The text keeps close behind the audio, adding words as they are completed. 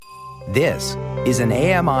This is an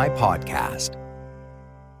AMI podcast.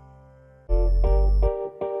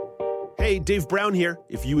 Hey, Dave Brown here.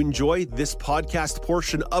 If you enjoy this podcast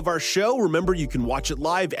portion of our show, remember you can watch it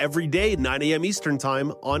live every day at 9 a.m. Eastern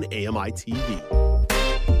Time on AMI TV.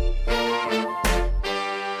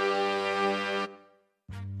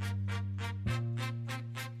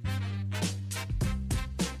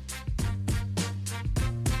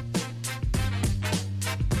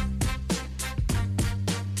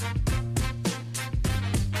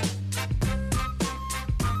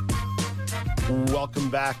 Welcome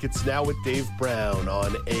back. It's Now with Dave Brown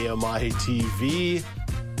on AMI TV.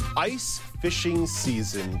 Ice fishing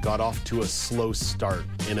season got off to a slow start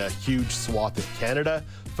in a huge swath of Canada.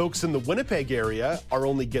 Folks in the Winnipeg area are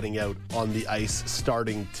only getting out on the ice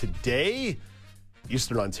starting today.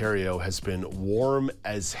 Eastern Ontario has been warm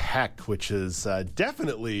as heck, which has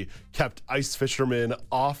definitely kept ice fishermen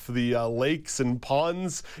off the lakes and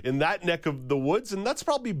ponds in that neck of the woods, and that's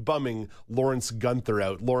probably bumming Lawrence Gunther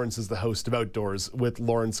out. Lawrence is the host of Outdoors with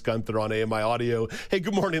Lawrence Gunther on AMI Audio. Hey,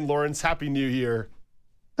 good morning, Lawrence. Happy New Year.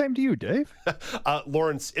 Same to you, Dave.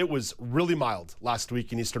 Lawrence, it was really mild last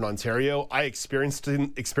week in Eastern Ontario. I experienced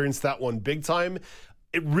that one big time.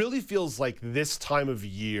 It really feels like this time of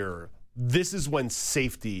year, this is when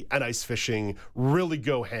safety and ice fishing really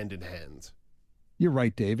go hand in hand. You're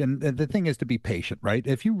right, Dave. And the thing is to be patient, right?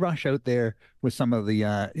 If you rush out there with some of the,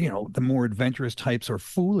 the more adventurous types or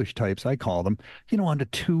foolish types, I call them, onto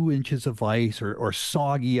 2 inches of ice or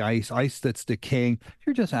soggy ice that's decaying,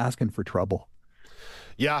 you're just asking for trouble.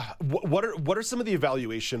 Yeah. What are some of the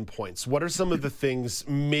evaluation points? What are some of the things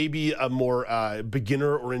maybe a more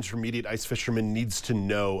beginner or intermediate ice fisherman needs to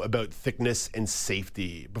know about thickness and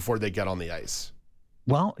safety before they get on the ice?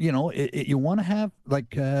 Well, you want to have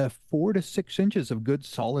like 4 to 6 inches of good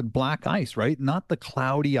solid black ice, right? Not the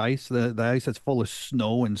cloudy ice, the ice that's full of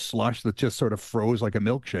snow and slush that just sort of froze like a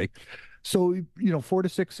milkshake. So, 4 to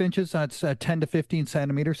 6 inches, that's 10 to 15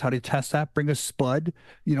 centimeters. How do you test that? Bring a spud,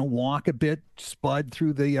 walk a bit, spud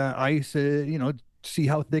through the ice, see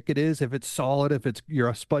how thick it is. If it's solid, if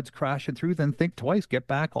your spud's crashing through, then think twice, get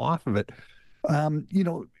back off of it.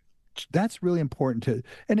 That's really important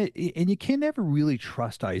and you can never really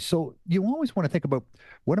trust ice. So you always want to think about,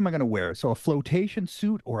 what am I going to wear? So a flotation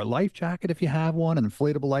suit or a life jacket, if you have one, an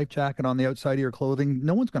inflatable life jacket on the outside of your clothing.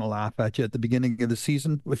 No one's going to laugh at you at the beginning of the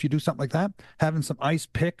season if you do something like that. Having some ice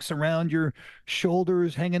picks around your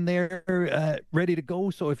shoulders, hanging there, ready to go.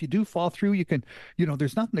 So if you do fall through, you can,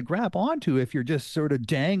 there's nothing to grab onto if you're just sort of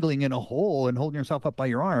dangling in a hole and holding yourself up by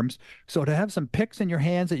your arms. So to have some picks in your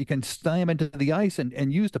hands that you can slam into the ice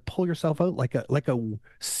and use to pull yourself out like a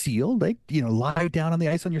seal, lie down on the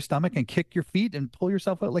ice on your stomach and kick your feet and pull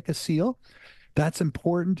yourself out like a seal. That's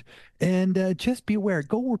important. And just be aware,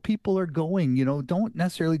 go where people are going. Don't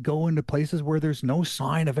necessarily go into places where there's no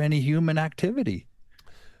sign of any human activity.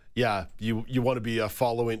 Yeah, you want to be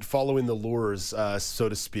following the lures, so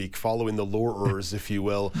to speak, following the lurers, if you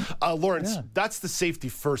will. Lawrence, That's the safety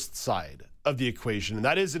first side of the equation, and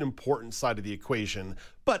that is an important side of the equation.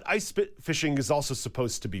 But ice fishing is also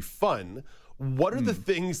supposed to be fun. What are the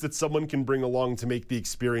things that someone can bring along to make the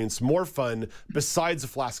experience more fun besides a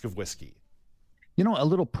flask of whiskey? A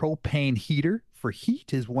little propane heater for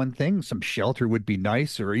heat is one thing. Some shelter would be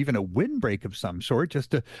nice, or even a windbreak of some sort,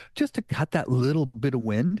 just to cut that little bit of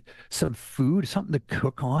wind. Some food, something to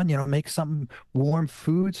cook on, make some warm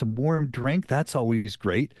food, some warm drink. That's always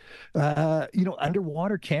great.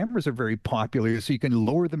 Underwater cameras are very popular, so you can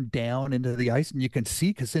lower them down into the ice and you can see,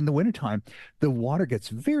 because in the wintertime, the water gets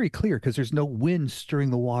very clear because there's no wind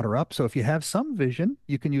stirring the water up. So if you have some vision,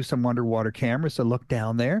 you can use some underwater cameras to look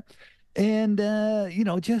down there. And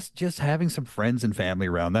just having some friends and family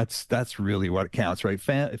around, that's really what counts, right?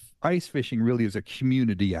 Ice fishing really is a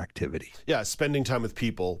community activity. Yeah, spending time with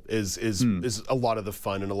people is a lot of the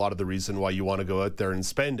fun and a lot of the reason why you want to go out there and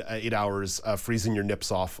spend 8 hours freezing your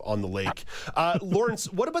nips off on the lake.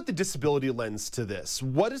 Lawrence, what about the disability lens to this?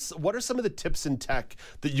 What are some of the tips and tech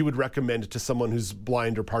that you would recommend to someone who's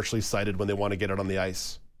blind or partially sighted when they want to get out on the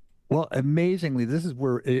ice? Well, amazingly, this is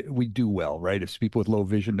where we do well, right? It's people with low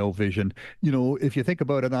vision, no vision. If you think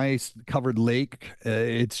about an ice-covered lake,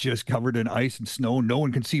 it's just covered in ice and snow. No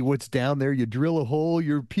one can see what's down there. You drill a hole,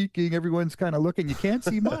 you're peeking, everyone's kind of looking. You can't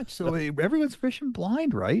see much. So everyone's fishing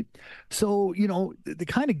blind, right? So, the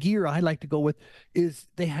kind of gear I like to go with is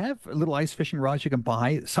they have little ice fishing rods you can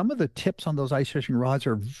buy. Some of the tips on those ice fishing rods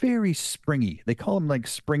are very springy. They call them like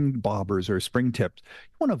spring bobbers or spring tips.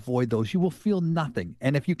 You want to avoid those. You will feel nothing.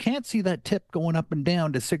 And if you can't see that tip going up and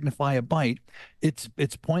down to signify a bite,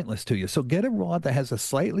 it's pointless to you. So get a rod that has a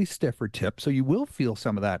slightly stiffer tip, so you will feel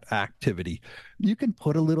some of that activity. You can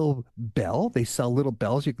put a little bell. They sell little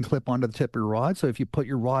bells you can clip onto the tip of your rod. So if you put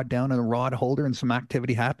your rod down in a rod holder and some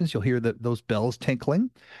activity happens, you'll hear those bells tinkling.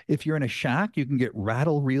 If you're in a shack, you can get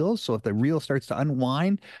rattle reels. So if the reel starts to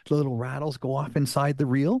unwind, the little rattles go off inside the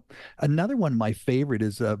reel. Another one, my favorite,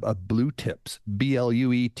 is a blue tips,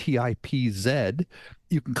 BLUETIPZ.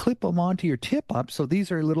 You can clip them onto your tip up. So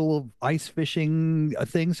these are little ice fishing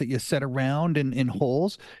things that you set around in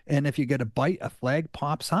holes. And if you get a bite, a flag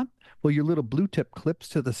pops up. Well, your little blue tip clips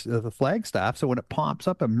to the flag staff. So when it pops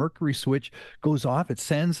up, a mercury switch goes off. It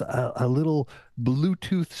sends a little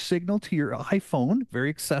Bluetooth signal to your iPhone, very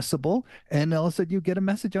accessible. And all of a sudden you get a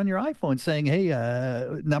message on your iPhone saying, hey,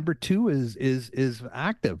 number 2 is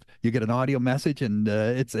active. You get an audio message, and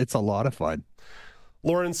it's a lot of fun.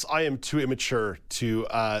 Lawrence, I am too immature to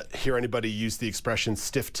hear anybody use the expression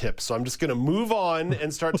stiff tip, so I'm just going to move on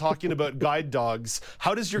and start talking about guide dogs.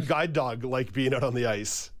 How does your guide dog like being out on the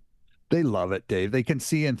ice? They love it, Dave. They can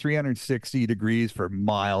see in 360 degrees for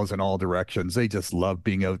miles in all directions. They just love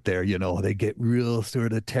being out there. You know, they get real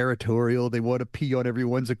sort of territorial. They want to pee on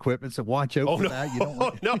everyone's equipment, so watch out for that. You don't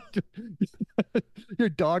want your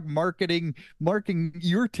dog marking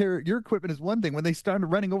your equipment is one thing. When they start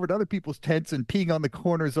running over to other people's tents and peeing on the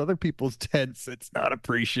corners of other people's tents, it's not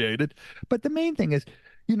appreciated. But the main thing is,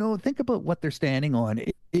 you know, think about what they're standing on.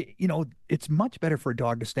 It's much better for a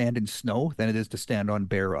dog to stand in snow than it is to stand on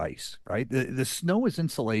bare ice, right? The snow is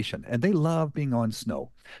insulation, and they love being on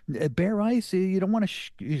snow. Bare ice, you don't want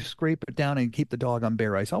to scrape it down and keep the dog on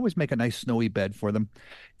bare ice. Always make a nice snowy bed for them.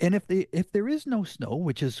 And if there is no snow,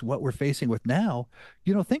 which is what we're facing with now,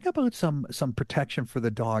 you know, think about some protection for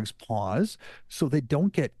the dog's paws so they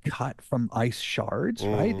don't get cut from ice shards,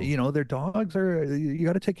 right? You know, their dogs you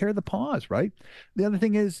got to take care of the paws, right? The other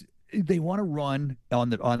thing is, they want to run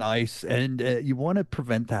on ice, and you want to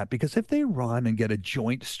prevent that, because if they run and get a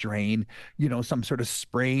joint strain, you know, some sort of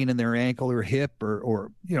sprain in their ankle or hip,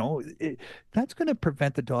 or you know, that's going to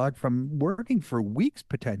prevent the dog from working for weeks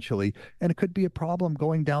potentially, and it could be a problem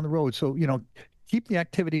going down the road. So, you know, keep the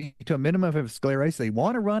activity to a minimum. If it's glare ice, they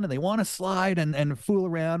want to run and they want to slide and fool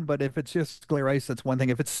around. But if it's just glare ice, that's one thing.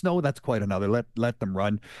 If it's snow, that's quite another. Let them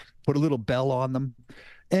run. Put a little bell on them.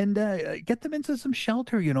 And get them into some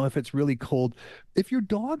shelter, you know, if it's really cold. If your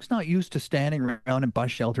dog's not used to standing around in bus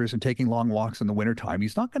shelters and taking long walks in the wintertime,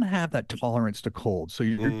 he's not going to have that tolerance to cold. So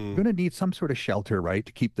you're going to need some sort of shelter, right,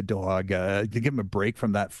 to keep the dog, to give him a break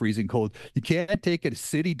from that freezing cold. You can't take a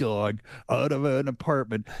city dog out of an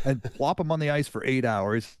apartment and plop him on the ice for 8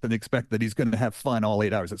 hours and expect that he's going to have fun all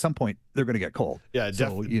 8 hours. At some point, they're going to get cold. Yeah,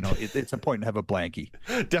 so, you know, it's important to have a blankie.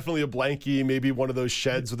 Definitely a blankie, maybe one of those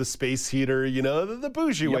sheds with a space heater, you know, the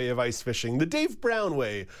bougie way of ice fishing, the Dave Brown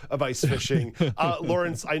way of ice fishing.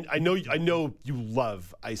 Lawrence, I know you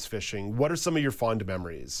love ice fishing. What are some of your fond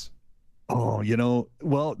memories? Oh, you know,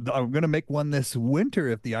 well, I'm going to make one this winter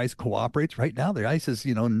if the ice cooperates. Right now, the ice is,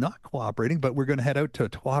 you know, not cooperating, but we're going to head out to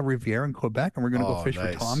Trois-Rivières in Quebec, and we're going to go fish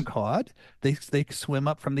for tom cod. They swim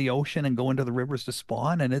up from the ocean and go into the rivers to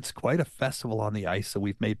spawn, and it's quite a festival on the ice. So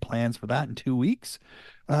we've made plans for that in 2 weeks.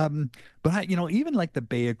 But you know, even like the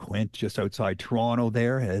Bay of Quinte just outside Toronto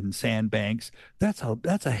there and Sandbanks, that's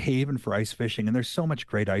a haven for ice fishing, and there's so much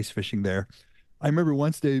great ice fishing there. I remember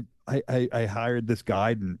once I hired this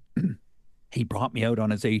guide, and he brought me out on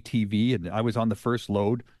his ATV, and I was on the first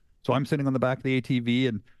load. So I'm sitting on the back of the ATV,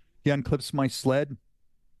 and he unclips my sled,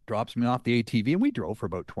 drops me off the ATV, and we drove for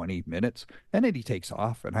about 20 minutes. And then he takes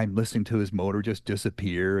off, and I'm listening to his motor just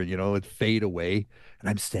disappear and, you know, it fade away. And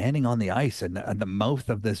I'm standing on the ice and the mouth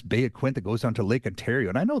of this Bay of Quinte that goes down to Lake Ontario.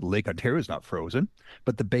 And I know the Lake Ontario is not frozen,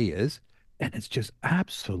 but the bay is. And it's just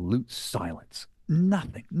absolute silence.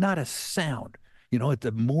 Nothing, not a sound. You know, it's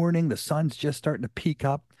the morning, the sun's just starting to peak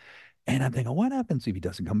up. And I'm thinking, what happens if he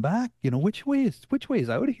doesn't come back? You know, which way is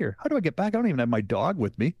out of here? How do I get back? I don't even have my dog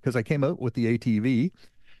with me because I came out with the ATV.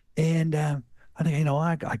 And I think, you know,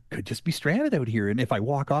 I could just be stranded out here. And if I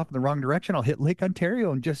walk off in the wrong direction, I'll hit Lake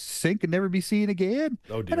Ontario and just sink and never be seen again.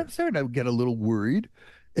 Oh, dear. And I'm starting to get a little worried.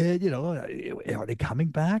 And, you know, are they coming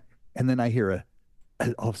back? And then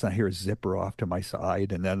all of a sudden I hear a zipper off to my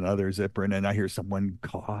side, and then another zipper. And then I hear someone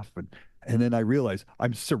cough. And then I realize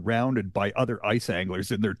I'm surrounded by other ice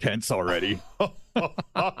anglers in their tents already.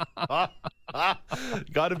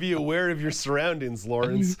 Got to be aware of your surroundings,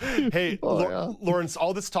 Lawrence. Hey, Lawrence,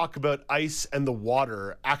 all this talk about ice and the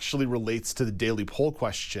water actually relates to the daily poll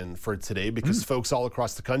question for today, because folks all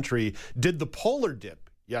across the country did the polar dip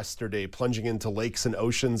yesterday, plunging into lakes and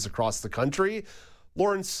oceans across the country.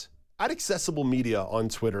 Lawrence, at Accessible Media on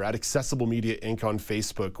Twitter, at Accessible Media Inc. on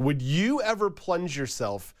Facebook, would you ever plunge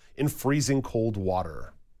yourself in freezing cold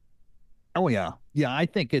water? Oh yeah, yeah. I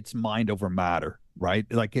think it's mind over matter, right?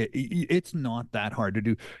 Like it's not that hard to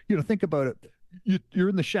do. Think about it. You're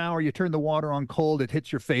in the shower, you turn the water on cold, it hits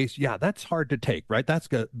your face. Yeah, that's hard to take, right? That's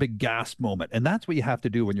a big gasp moment, and that's what you have to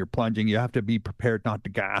do when you're plunging. You have to be prepared not to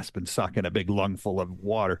gasp and suck in a big lungful of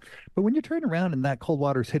water. But when you turn around and that cold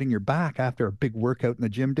water is hitting your back after a big workout in the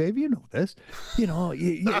gym, Dave, you know this.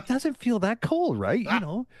 It doesn't feel that cold, right?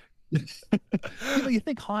 You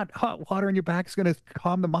think hot water in your back is going to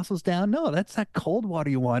calm the muscles down. No, that's that cold water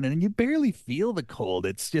you want, and you barely feel the cold.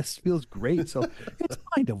 It just feels great. So it's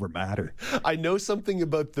mind over matter. I know something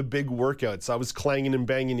about the big workouts. I was clanging and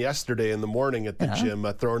banging yesterday in the morning at the gym,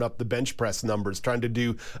 throwing up the bench press numbers, trying to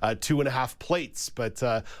do 2.5 plates. But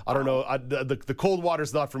I don't know. The cold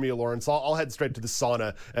water's not for me, Lawrence. I'll head straight to the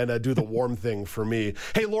sauna and do the warm thing for me.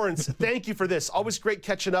 Hey, Lawrence, thank you for this. Always great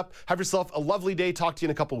catching up. Have yourself a lovely day. Talk to you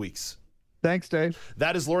in a couple weeks. Thanks, Dave.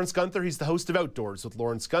 That is Lawrence Gunther. He's the host of Outdoors with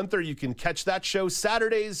Lawrence Gunther. You can catch that show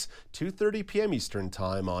Saturdays, 2:30 p.m. Eastern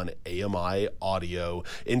Time on AMI Audio.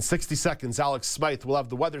 In 60 seconds, Alex Smythe will have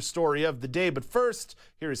the weather story of the day. But first,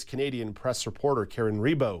 here is Canadian press reporter Karen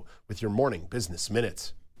Rebo with your Morning Business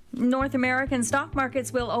Minute. North American stock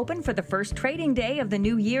markets will open for the first trading day of the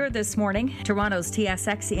new year this morning. Toronto's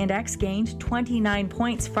TSX index gained 29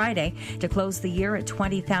 points Friday to close the year at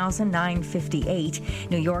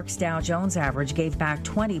 20,958. New York's Dow Jones average gave back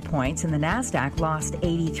 20 points and the Nasdaq lost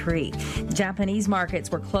 83. Japanese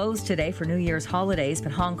markets were closed today for New Year's holidays,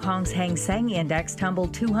 but Hong Kong's Hang Seng index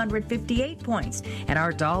tumbled 258 points, and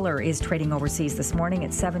our dollar is trading overseas this morning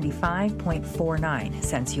at 75.49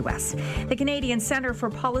 cents US. The Canadian Centre for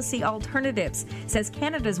Policy Alternatives says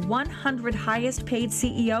Canada's 100 highest paid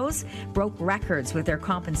CEOs broke records with their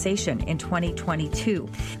compensation in 2022.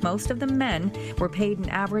 Most of the men were paid an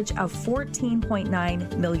average of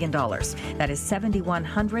 $14.9 million. That is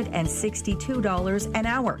 $7,162 an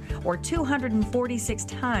hour, or 246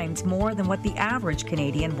 times more than what the average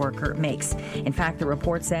Canadian worker makes. In fact, the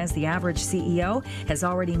report says the average CEO has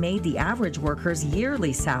already made the average worker's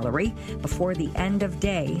yearly salary before the end of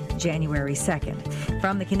day, January 2nd.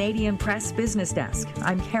 From the Canadian Press Business Desk,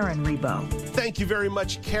 I'm Karen Rebo. Thank you very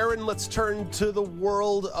much, Karen. Let's turn to the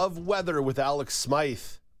world of weather with Alex Smythe.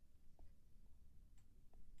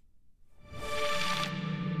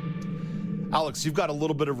 Alex, you've got a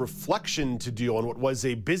little bit of reflection to do on what was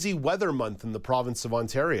a busy weather month in the province of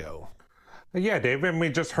Ontario. Yeah, Dave, and we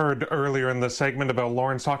just heard earlier in the segment about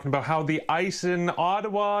Lawrence talking about how the ice in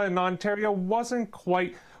Ottawa and Ontario wasn't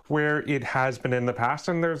quite where it has been in the past,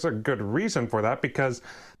 and there's a good reason for that, because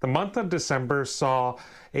the month of December saw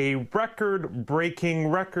a record-breaking,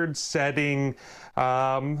 record-setting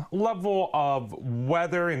level of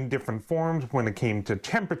weather in different forms when it came to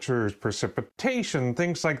temperatures, precipitation,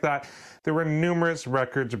 things like that. There were numerous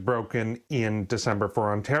records broken in December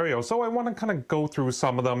for Ontario, so I want to kind of go through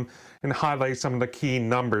some of them and highlight some of the key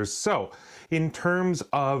numbers. So, in terms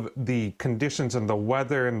of the conditions and the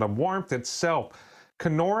weather and the warmth itself,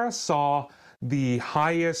 Kenora saw the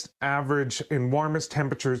highest average and warmest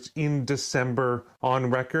temperatures in December on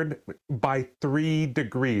record by 3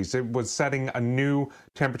 degrees. It was setting a new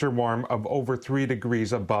temperature warm of over 3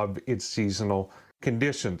 degrees above its seasonal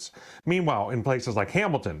conditions. Meanwhile, in places like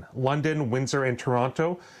Hamilton, London, Windsor, and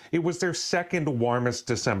Toronto, it was their second warmest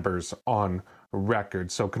Decembers on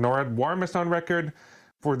record. So Kenora, warmest on record.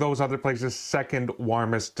 For those other places, second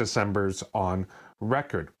warmest Decembers on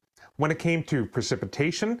record. When it came to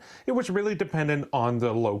precipitation, it was really dependent on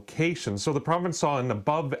the location. So the province saw an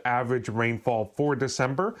above average rainfall for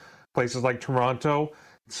December. Places like Toronto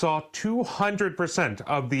saw 200%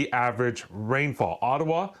 of the average rainfall.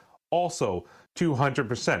 Ottawa, also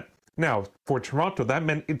 200%. Now, for Toronto, that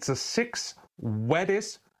meant it's the 6th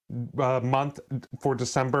wettest month for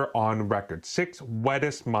December on record. 6th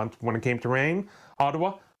wettest month when it came to rain.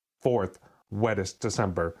 Ottawa, 4th wettest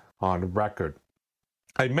December on record.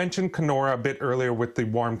 I mentioned Kenora a bit earlier with the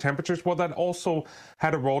warm temperatures. Well, that also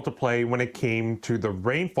had a role to play when it came to the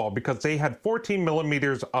rainfall, because they had 14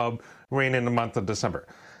 millimeters of rain in the month of December.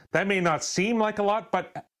 That may not seem like a lot,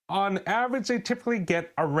 but on average, they typically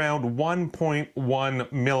get around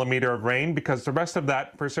 1.1 millimeter of rain, because the rest of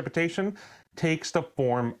that precipitation takes the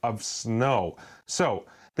form of snow. So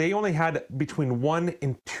they only had between 1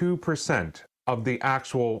 and 2% of the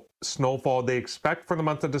actual snowfall they expect for the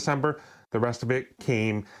month of December. The rest of it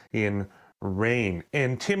came in rain.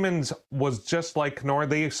 And Timmins was just like Kenora.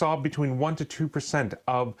 They saw between 1 to 2%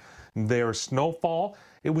 of their snowfall.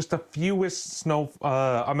 It was the fewest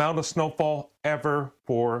amount of snowfall ever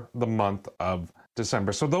for the month of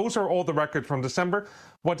December. So those are all the records from December.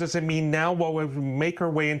 What does it mean now? Well, as we make our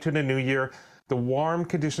way into the new year, The warm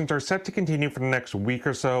conditions are set to continue for the next week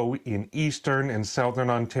or so in eastern and southern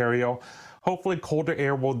Ontario. Hopefully colder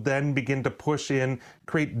air will then begin to push in,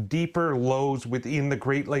 create deeper lows within the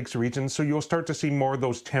Great Lakes region. So you'll start to see more of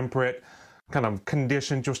those temperate kind of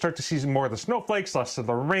conditions. You'll start to see more of the snowflakes, less of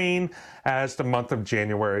the rain as the month of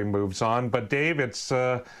January moves on. But Dave, it's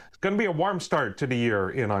going to be a warm start to the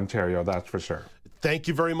year in Ontario, that's for sure. Thank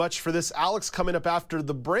you very much for this, Alex. Coming up after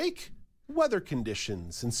the break, weather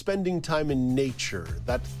conditions and spending time in nature.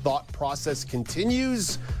 That thought process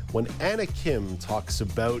continues when Anna Kim talks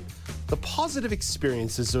about the positive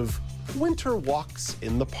experiences of winter walks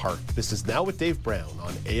in the park. This is Now with Dave Brown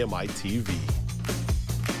on AMI TV.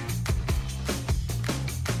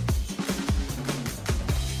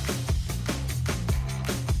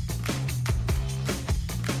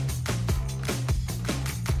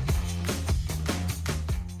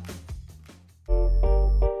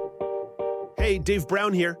 Hey, Dave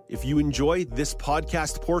Brown here. If you enjoy this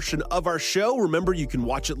podcast portion of our show, remember you can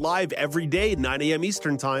watch it live every day at 9 a.m.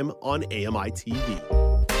 Eastern Time on AMI TV.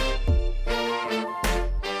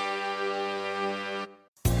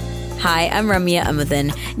 Hi, I'm Ramya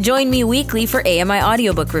Amathan. Join me weekly for AMI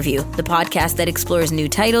Audiobook Review, the podcast that explores new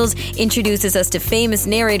titles, introduces us to famous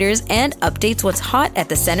narrators, and updates what's hot at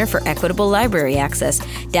the Center for Equitable Library Access.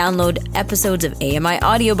 Download episodes of AMI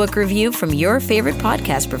Audiobook Review from your favorite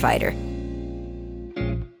podcast provider.